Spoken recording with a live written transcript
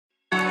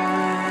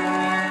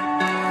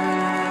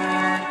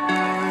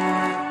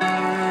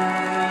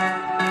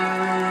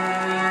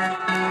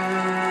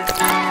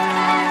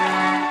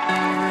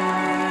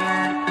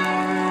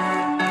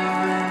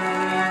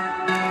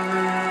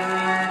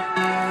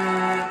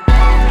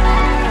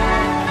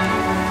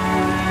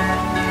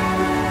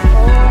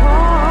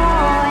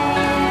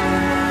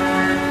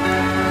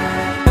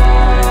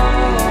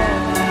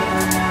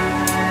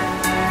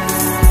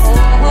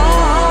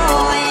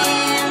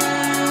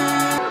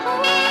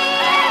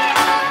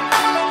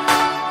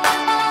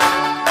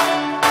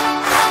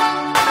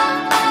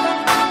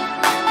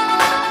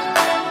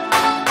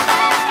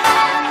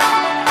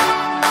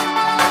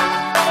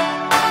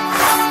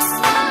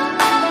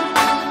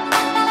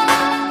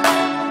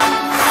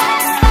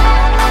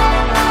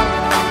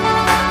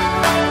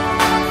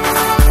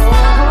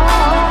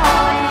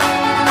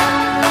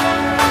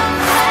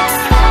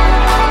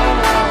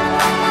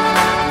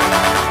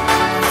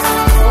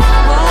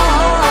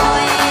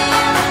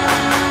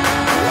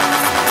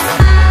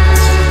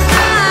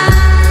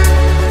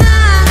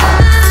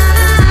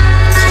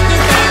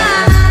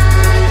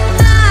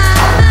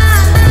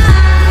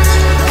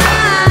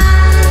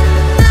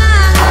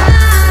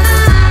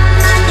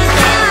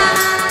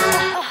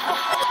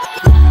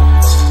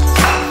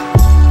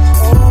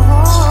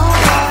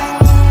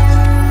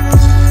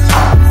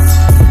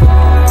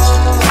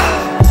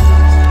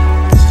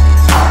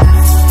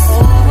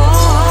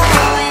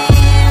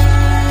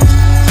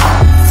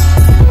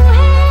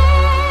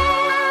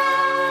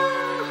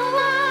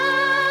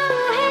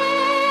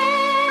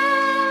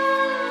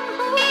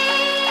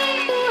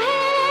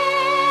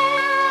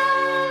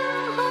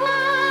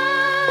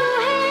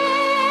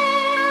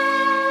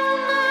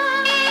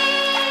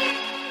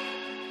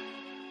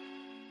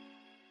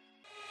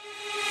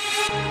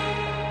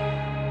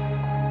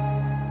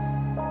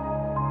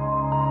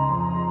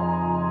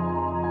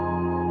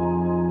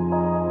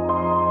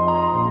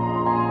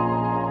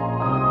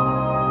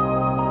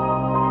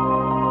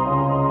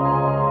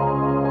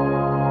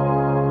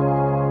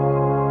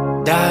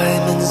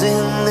Diamonds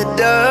in the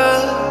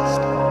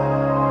dust,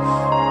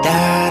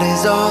 that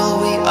is all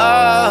we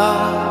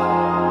are.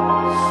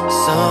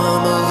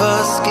 Some of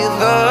us give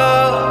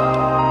up,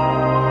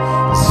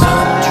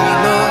 some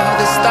dream of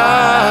the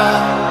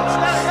stars.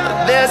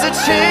 There's a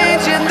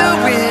change in the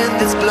wind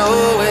that's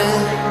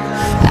blowing,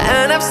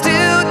 and I've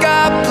still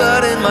got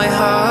blood in my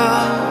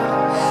heart.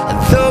 And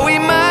though we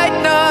might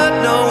not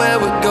know where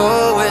we're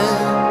going,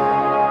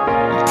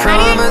 I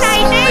promise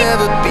we'll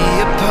never be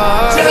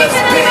apart. Just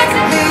pick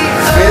me up.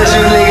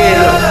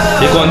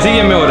 ये कौन सी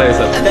game में हो रहा है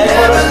सब?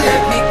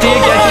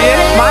 ठीक है,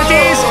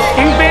 माचिस,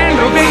 इंक पेन,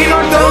 रुपए की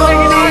नोट, 2 रुपए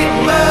की note.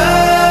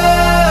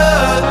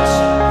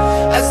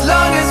 As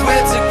long as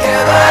we're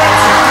together,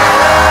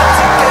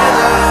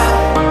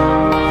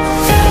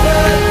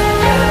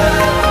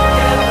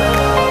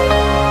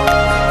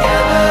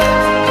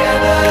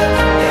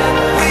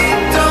 we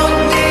don't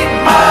need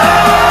much. As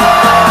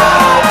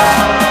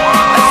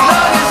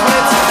long as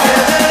we're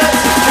together.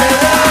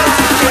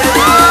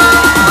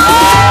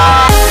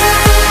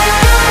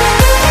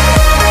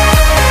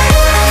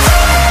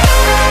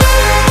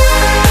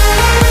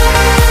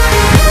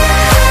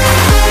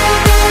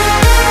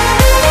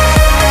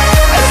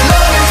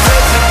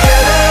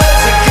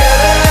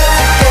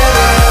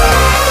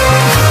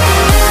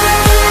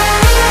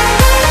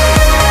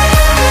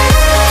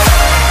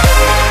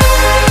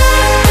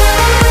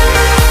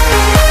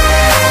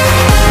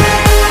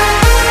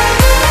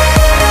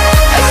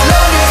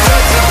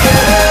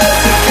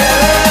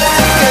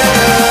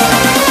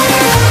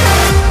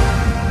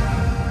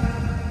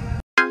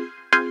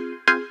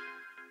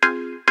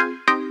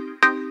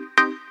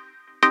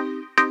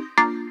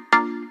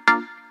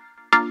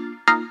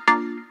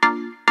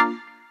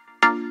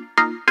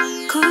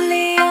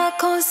 खुली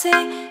आँखों से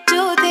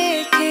जो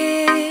देखे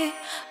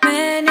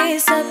मैंने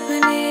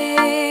सपने,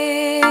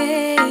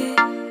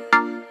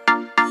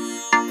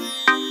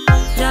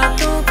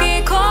 रातों के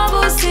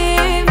ख्वाबों से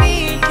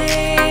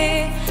मीठे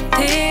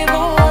थे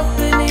वो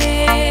अपने।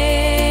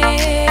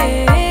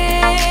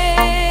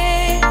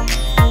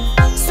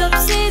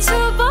 सबसे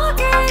छुपा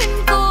के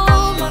इनको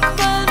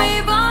मखमल में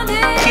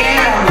बांधे,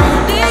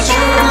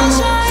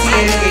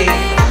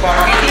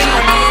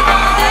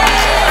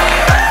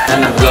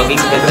 ब्लॉगिंग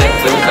कर रहे हैं,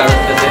 स्टार्ट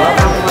करते हैं।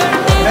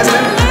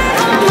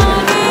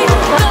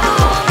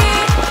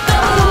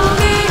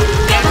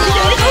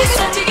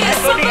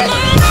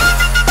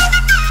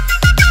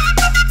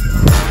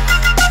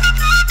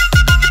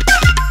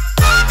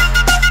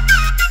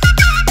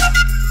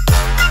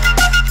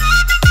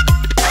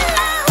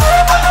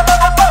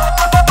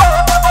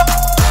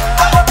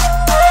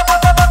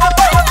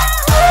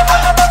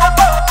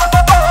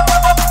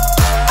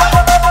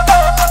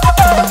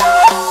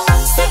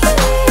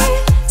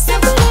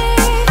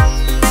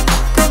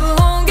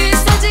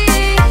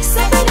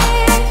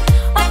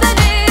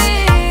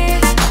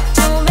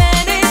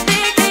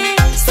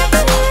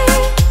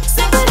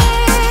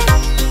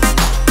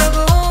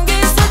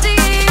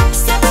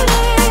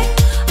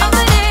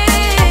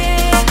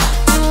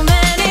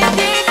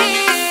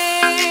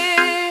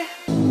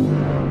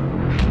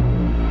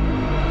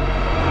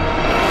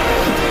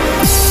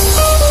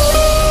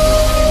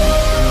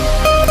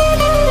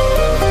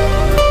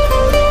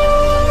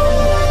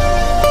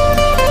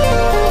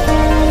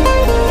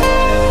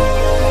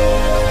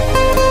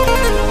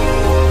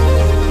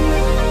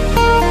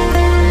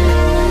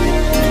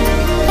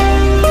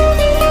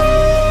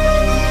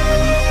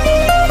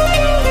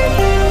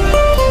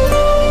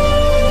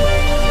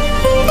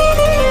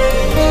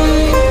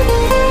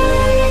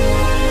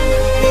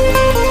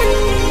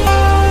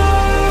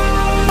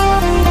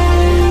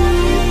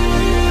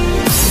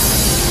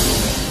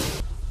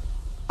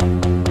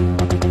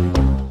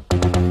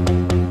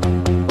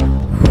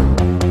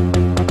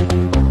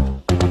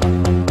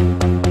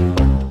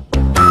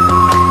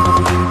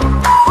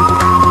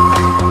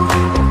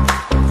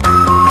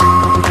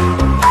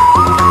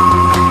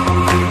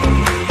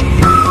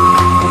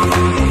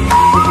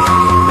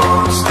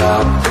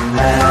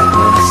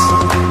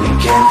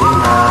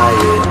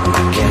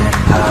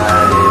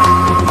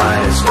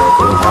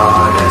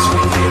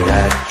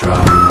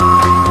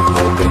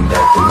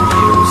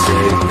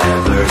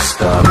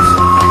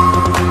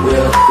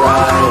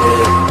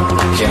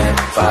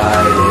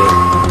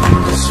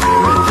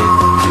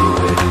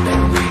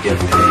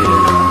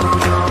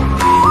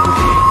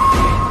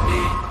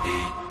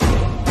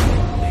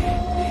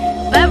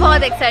 मैं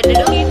बहुत एक्साइटेड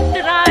हूँ,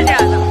 इतना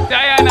ज़्यादा। क्या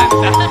है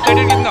अनंता?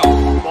 एक्साइटेड कितना हो?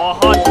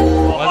 बहुत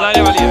मजा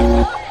आने वाली है।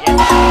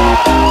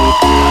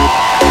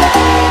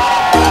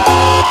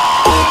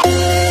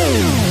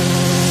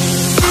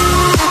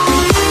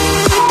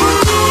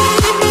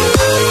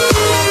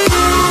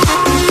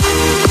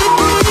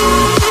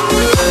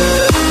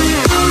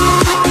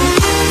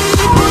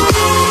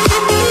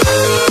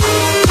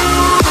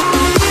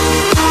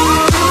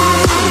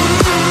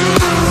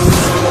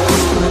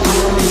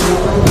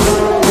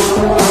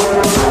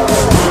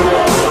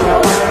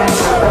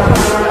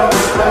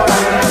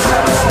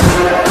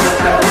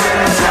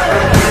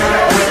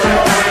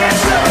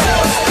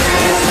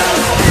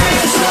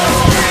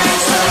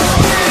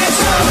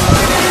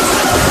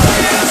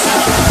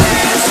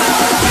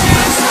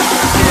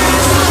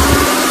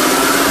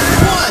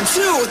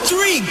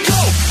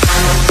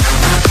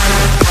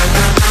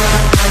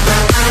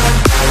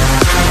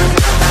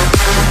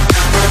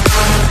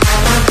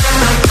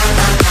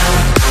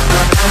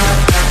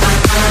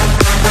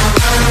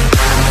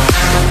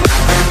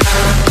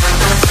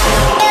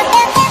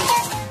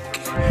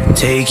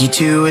 Take you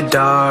to a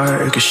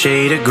darker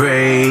shade of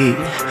gray,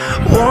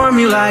 warm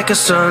you like a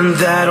sun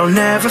that'll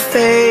never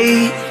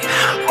fade.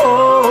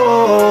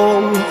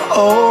 Oh,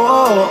 oh,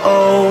 oh,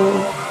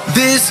 oh.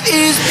 This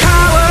is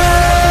power.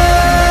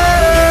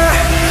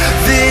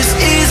 This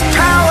is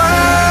power.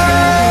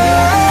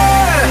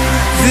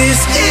 This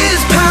is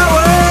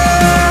power.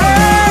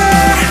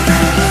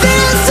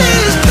 This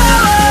is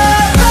power,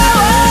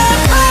 power,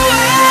 power.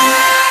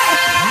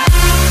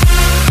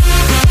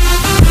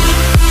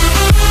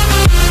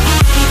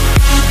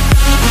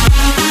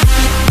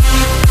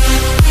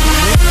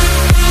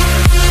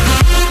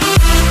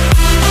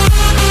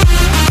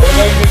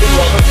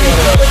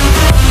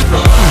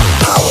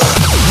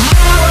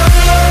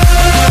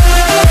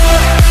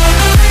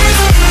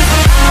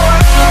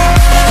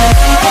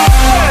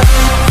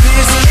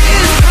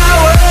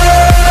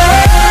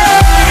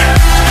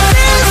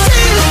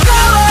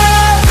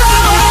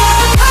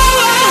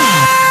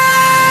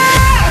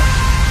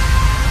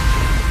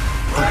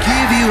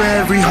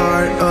 Every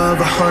heart of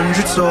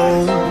 100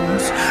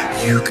 souls.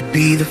 You could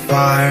be the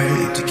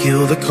fire to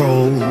kill the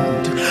cold.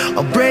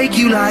 I'll break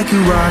you like a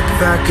rock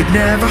that could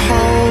never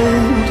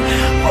hold.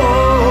 Oh,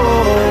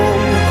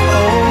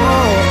 oh,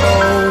 oh,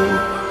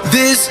 oh.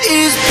 This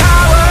is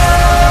power.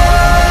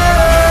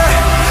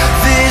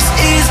 This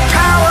is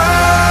power.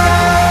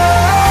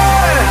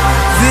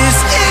 This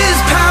is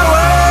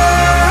power.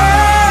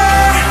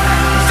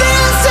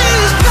 This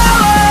is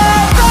power,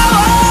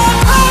 power,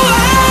 power.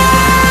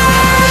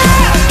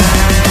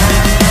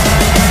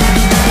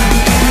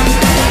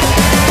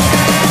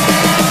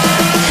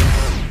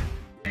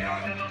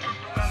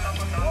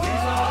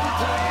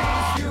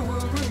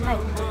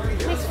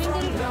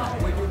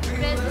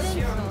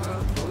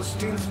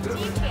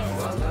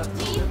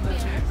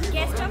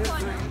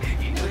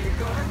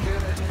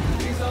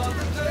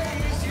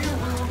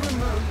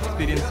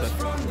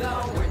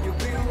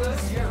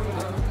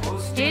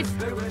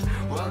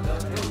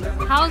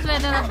 House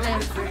weather of their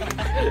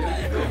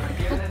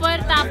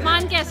ऊपर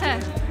तापमान कैसा है?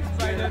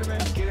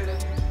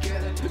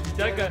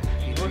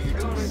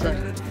 Sir,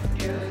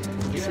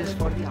 this is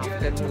for the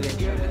aftermovie.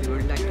 You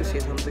would like to say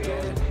something?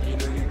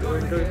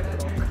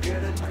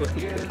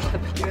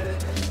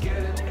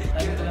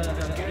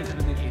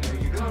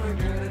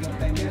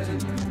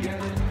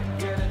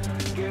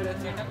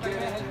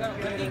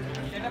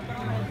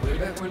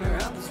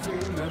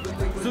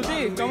 Suti,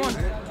 come on.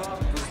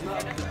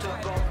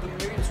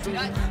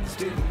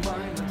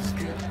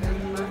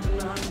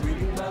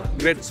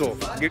 Great show.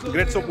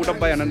 Great show put up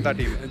by Ananta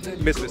team.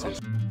 Best wishes.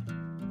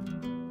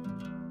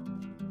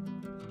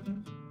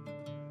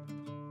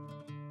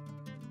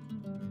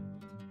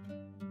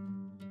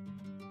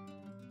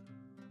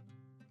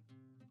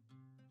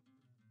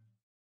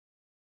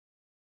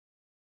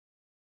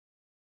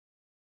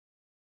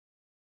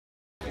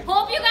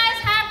 Hope you guys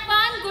had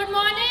fun. Good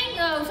morning.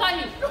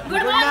 Sorry.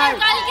 Good